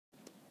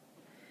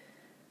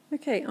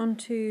Okay, on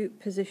to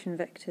position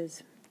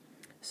vectors.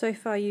 So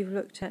far you've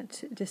looked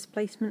at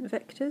displacement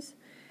vectors,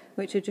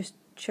 which are just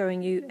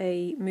showing you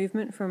a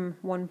movement from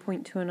one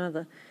point to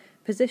another.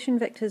 Position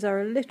vectors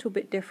are a little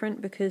bit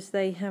different because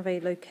they have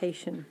a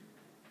location.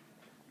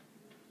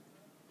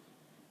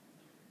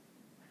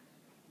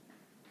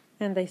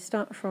 And they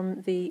start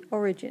from the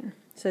origin,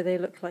 so they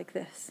look like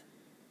this.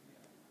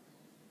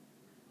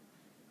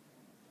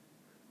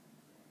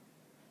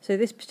 So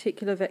this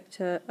particular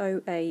vector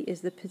OA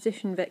is the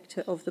position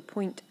vector of the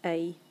point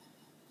A.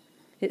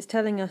 It's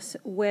telling us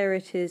where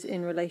it is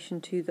in relation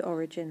to the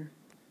origin.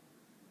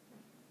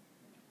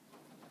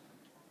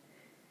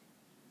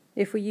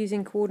 If we're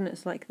using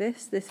coordinates like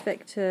this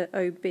vector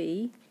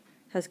OB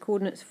has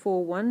coordinates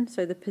 4, 1,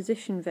 so the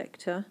position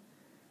vector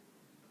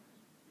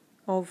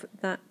of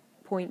that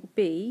point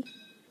B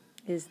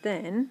is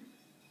then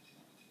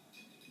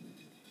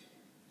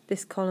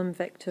this column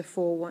vector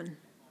 4, 1.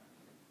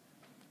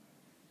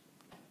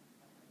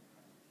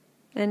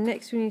 And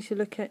next we need to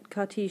look at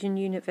Cartesian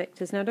unit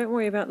vectors. Now don't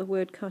worry about the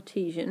word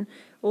Cartesian,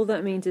 all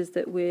that means is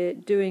that we're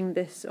doing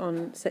this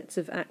on sets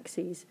of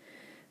axes.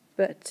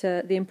 But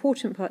the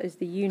important part is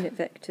the unit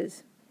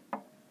vectors.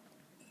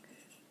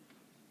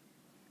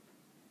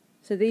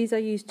 So these are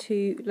used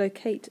to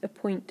locate a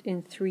point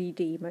in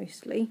 3D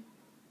mostly.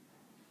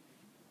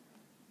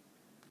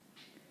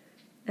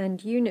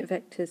 And unit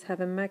vectors have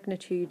a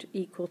magnitude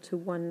equal to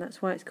 1,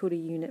 that's why it's called a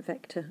unit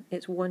vector.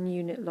 It's 1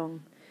 unit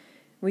long.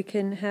 We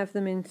can have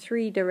them in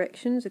 3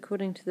 directions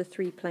according to the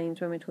 3 planes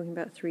when we're talking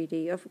about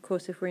 3D. Of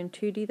course, if we're in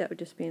 2D, that would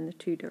just be in the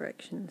 2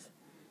 directions.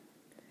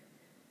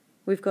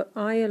 We've got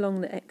I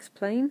along the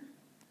x-plane,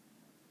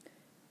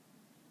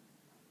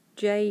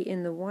 J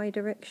in the y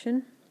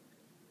direction,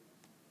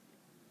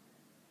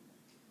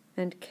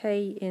 and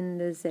K in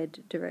the z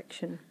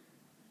direction.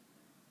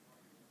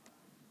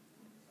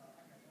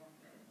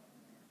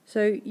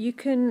 So you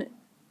can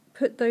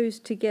put those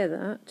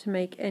together to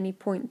make any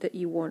point that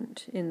you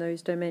want in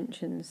those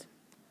dimensions.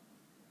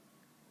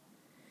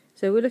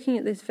 So we're looking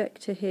at this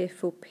vector here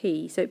for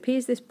P. So P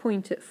is this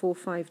point at 4,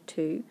 5,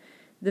 2.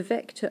 The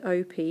vector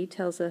OP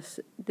tells us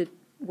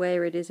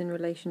where it is in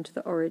relation to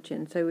the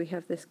origin. So we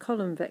have this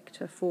column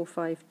vector 4,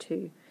 5,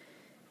 2.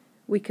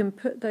 We can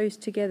put those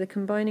together,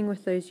 combining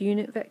with those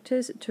unit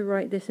vectors, to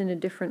write this in a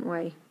different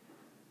way.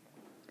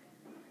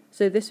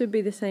 So this would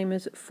be the same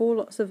as 4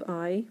 lots of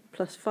I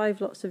plus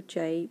 5 lots of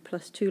J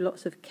plus 2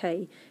 lots of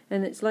K,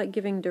 and it's like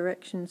giving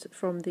directions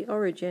from the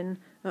origin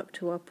up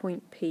to our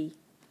point P.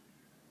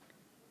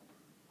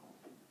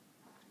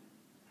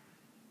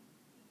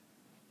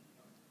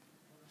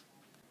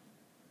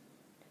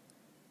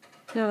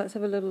 Now let's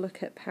have a little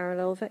look at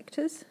parallel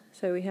vectors.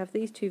 So we have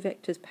these 2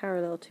 vectors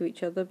parallel to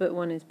each other, but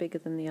one is bigger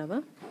than the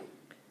other.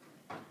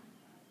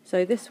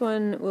 So this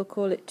one, we'll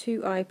call it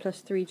 2I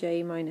plus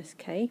 3J minus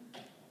K.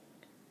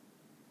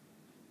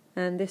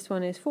 And this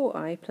one is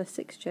 4I plus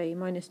 6J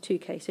minus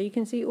 2K. So you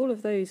can see all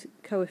of those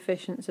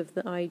coefficients of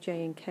the I,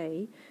 J and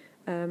K.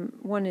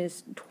 One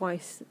is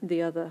twice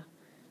the other.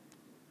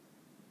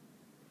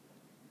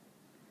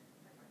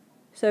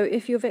 So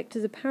if your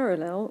vectors are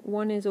parallel,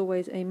 one is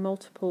always a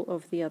multiple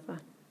of the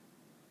other.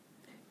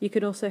 You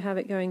could also have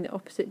it going the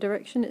opposite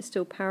direction, it's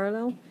still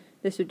parallel.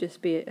 This would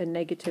just be a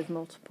negative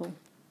multiple.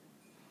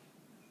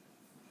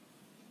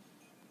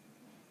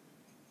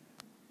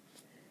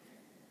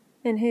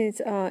 And here's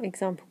our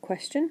example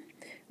question.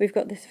 We've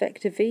got this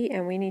vector v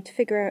and we need to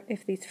figure out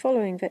if these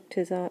following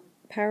vectors are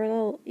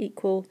parallel,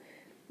 equal,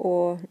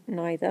 or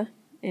neither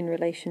in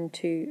relation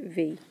to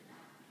v.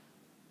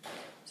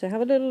 So have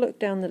a little look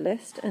down the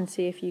list and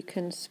see if you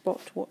can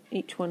spot what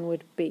each one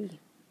would be.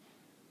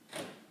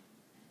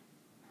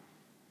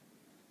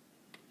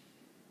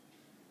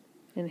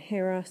 And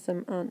here are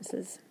some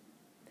answers.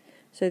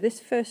 So this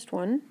first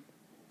one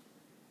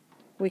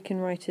we can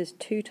write as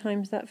 2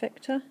 times that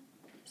vector,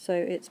 so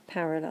it's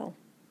parallel.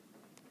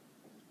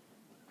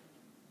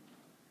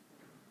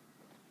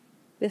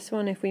 This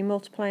one, if we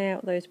multiply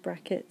out those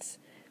brackets,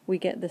 we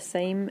get the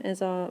same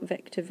as our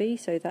vector v,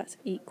 so that's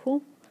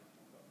equal.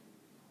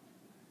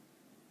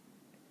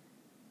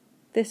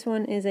 This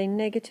one is a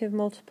negative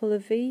multiple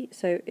of v,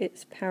 so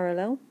it's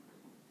parallel.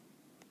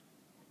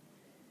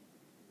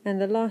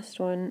 And the last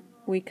one,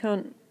 we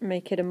can't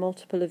make it a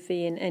multiple of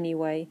v in any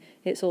way.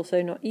 It's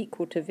also not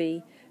equal to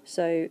v,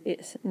 so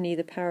it's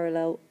neither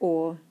parallel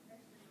or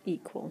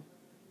equal.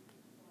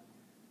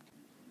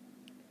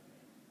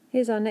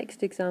 Here's our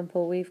next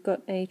example. We've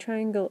got a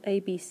triangle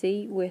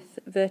ABC with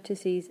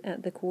vertices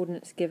at the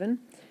coordinates given.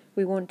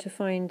 We want to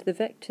find the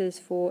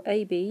vectors for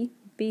AB,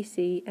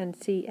 BC and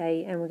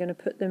CA, and we're going to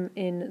put them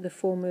in the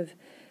form of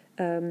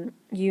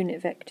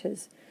unit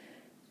vectors.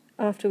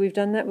 After we've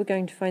done that, we're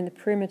going to find the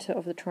perimeter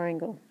of the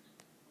triangle.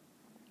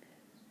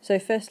 So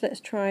first let's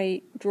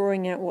try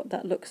drawing out what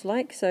that looks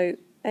like. So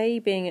A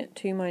being at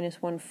 2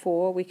 minus 1,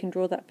 4, we can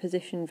draw that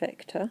position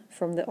vector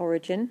from the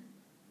origin.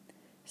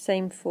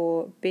 Same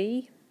for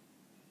B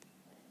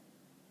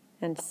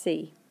and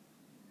C.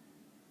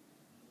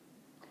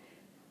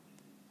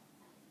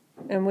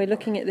 And we're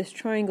looking at this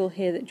triangle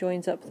here that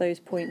joins up those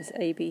points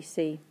A, B,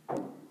 C.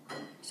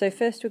 So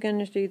first we're going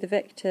to do the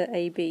vector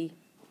AB.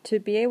 To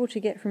be able to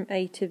get from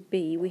A to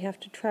B, we have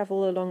to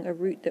travel along a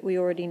route that we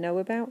already know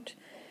about.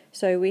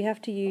 So we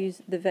have to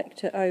use the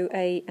vector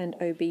OA and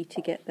OB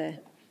to get there.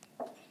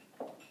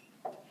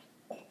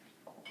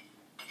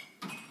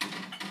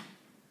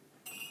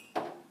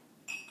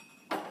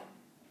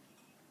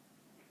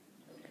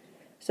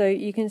 So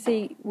you can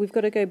see we've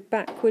got to go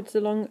backwards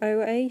along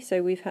OA,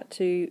 so we've had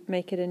to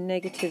make it a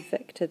negative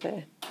vector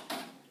there.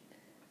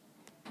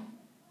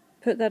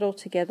 Put that all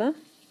together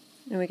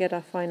and we get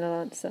our final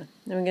answer.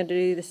 And we're going to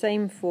do the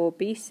same for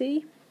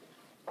BC.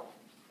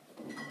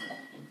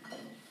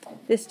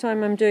 This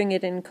time I'm doing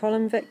it in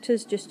column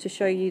vectors just to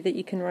show you that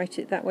you can write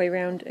it that way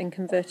round and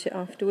convert it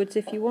afterwards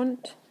if you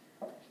want.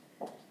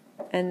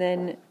 And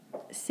then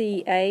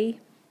CA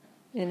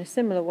in a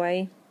similar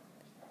way.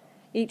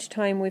 Each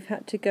time we've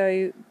had to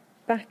go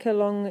back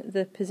along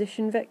the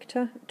position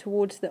vector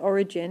towards the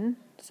origin,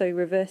 so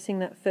reversing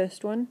that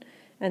first one,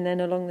 and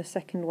then along the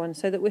second one,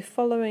 so that we're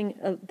following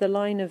the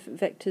line of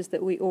vectors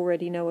that we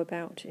already know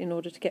about in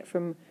order to get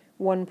from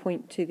one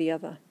point to the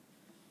other.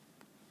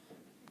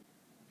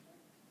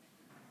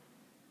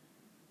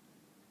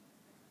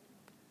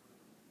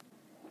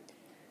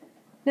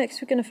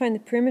 Next we're going to find the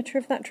perimeter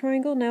of that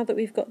triangle now that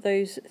we've got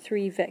those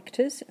three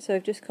vectors. So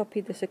I've just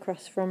copied this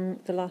across from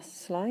the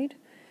last slide.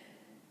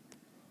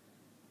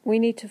 We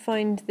need to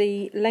find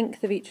the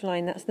length of each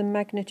line, that's the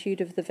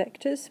magnitude of the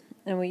vectors,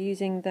 and we're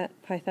using that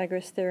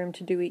Pythagoras theorem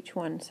to do each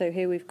one. So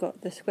here we've got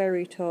the square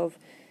root of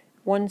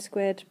 1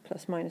 squared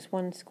plus minus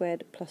 1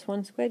 squared plus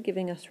 1 squared,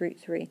 giving us root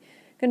 3. I'm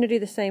going to do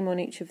the same on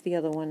each of the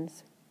other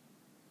ones.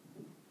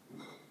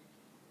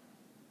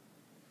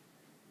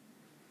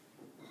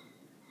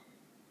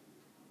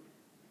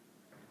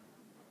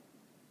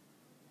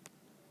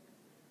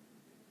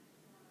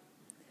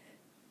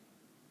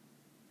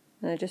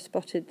 And I just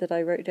spotted that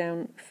I wrote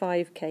down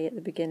 5k at the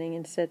beginning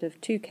instead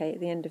of 2k at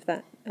the end of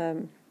that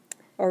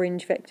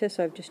orange vector,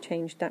 so I've just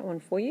changed that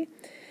one for you.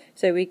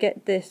 So we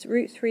get this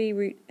root 3,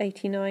 root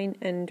 89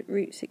 and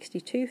root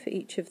 62 for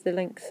each of the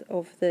lengths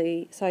of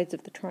the sides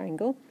of the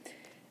triangle.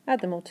 Add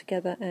them all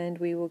together and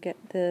we will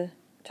get the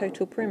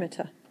total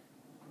perimeter.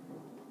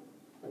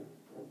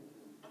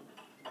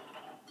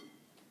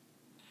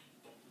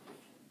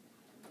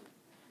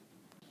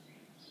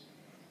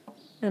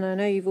 And I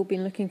know you've all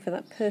been looking for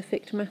that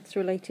perfect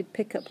maths-related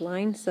pickup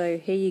line, so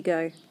here you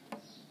go.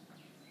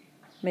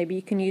 Maybe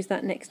you can use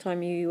that next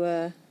time you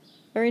are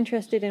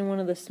interested in one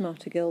of the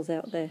smarter girls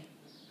out there.